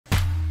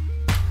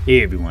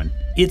Hey everyone,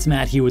 it's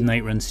Matt here with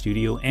Nightrun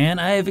Studio,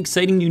 and I have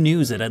exciting new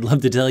news that I'd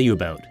love to tell you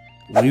about.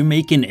 We're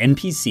making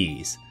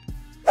NPCs.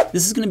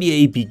 This is going to be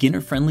a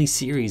beginner-friendly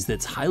series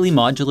that's highly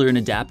modular and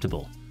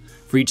adaptable.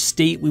 For each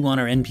state we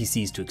want our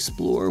NPCs to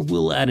explore,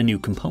 we'll add a new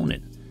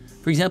component.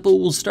 For example,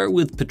 we'll start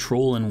with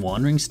patrol and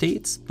wandering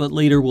states, but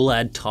later we'll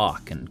add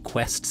talk and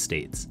quest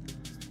states.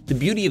 The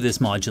beauty of this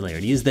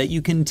modularity is that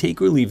you can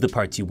take or leave the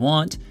parts you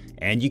want,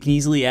 and you can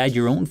easily add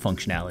your own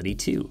functionality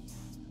too.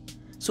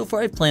 So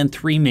far I've planned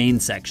 3 main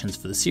sections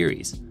for the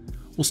series.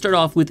 We'll start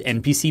off with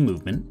NPC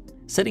Movement,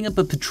 setting up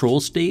a patrol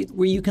state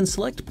where you can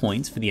select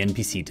points for the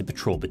NPC to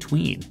patrol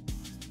between.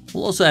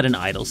 We'll also add an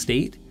idle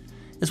state,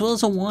 as well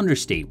as a wander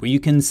state where you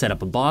can set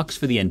up a box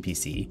for the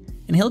NPC,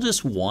 and he'll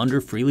just wander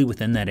freely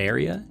within that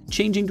area,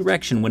 changing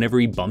direction whenever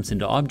he bumps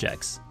into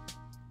objects.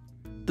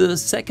 The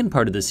second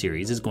part of the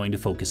series is going to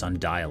focus on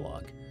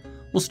dialogue.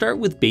 We'll start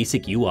with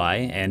basic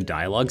UI and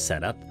dialogue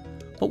setup,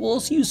 but we'll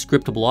also use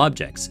scriptable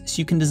objects, so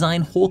you can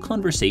design whole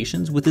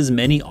conversations with as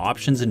many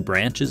options and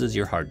branches as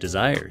your heart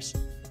desires.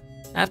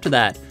 After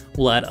that,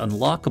 we'll add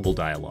unlockable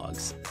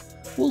dialogues.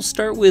 We'll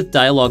start with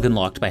dialogue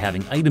unlocked by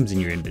having items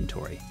in your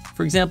inventory.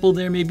 For example,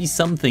 there may be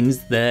some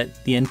things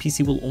that the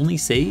NPC will only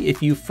say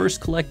if you first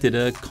collected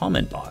a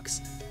comment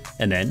box.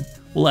 And then,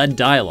 we'll add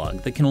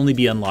dialogue that can only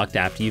be unlocked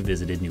after you've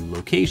visited new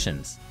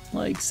locations,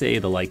 like say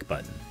the like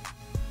button.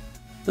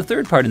 The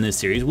third part in this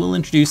series will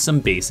introduce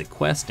some basic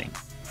questing.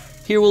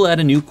 Here we'll add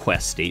a new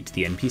quest state to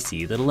the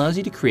NPC that allows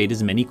you to create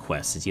as many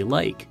quests as you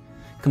like,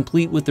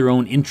 complete with their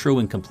own intro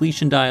and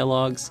completion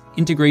dialogues,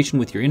 integration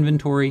with your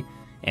inventory,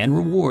 and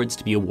rewards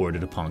to be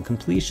awarded upon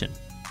completion.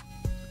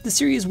 The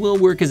series will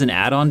work as an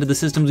add-on to the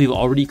systems we've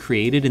already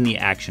created in the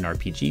Action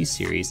RPG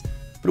series,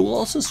 but it will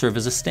also serve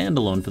as a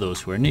standalone for those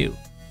who are new.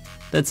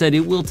 That said, it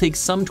will take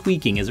some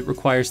tweaking as it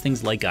requires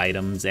things like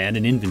items and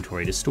an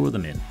inventory to store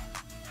them in.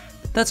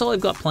 That's all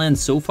I've got planned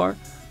so far,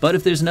 but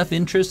if there's enough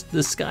interest,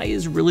 the sky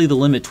is really the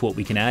limit to what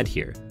we can add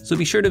here, so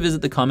be sure to visit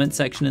the comment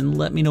section and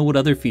let me know what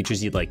other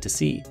features you'd like to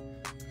see.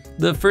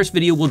 The first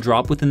video will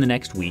drop within the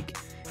next week,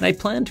 and I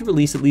plan to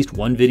release at least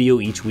 1 video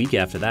each week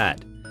after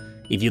that.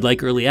 If you'd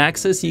like early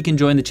access, you can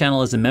join the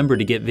channel as a member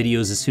to get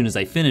videos as soon as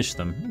I finish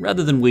them,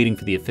 rather than waiting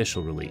for the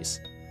official release.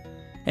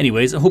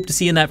 Anyways, I hope to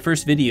see you in that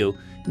first video.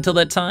 Until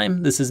that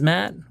time, this is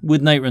Matt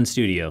with Nightrun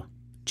Studio.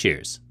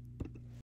 Cheers.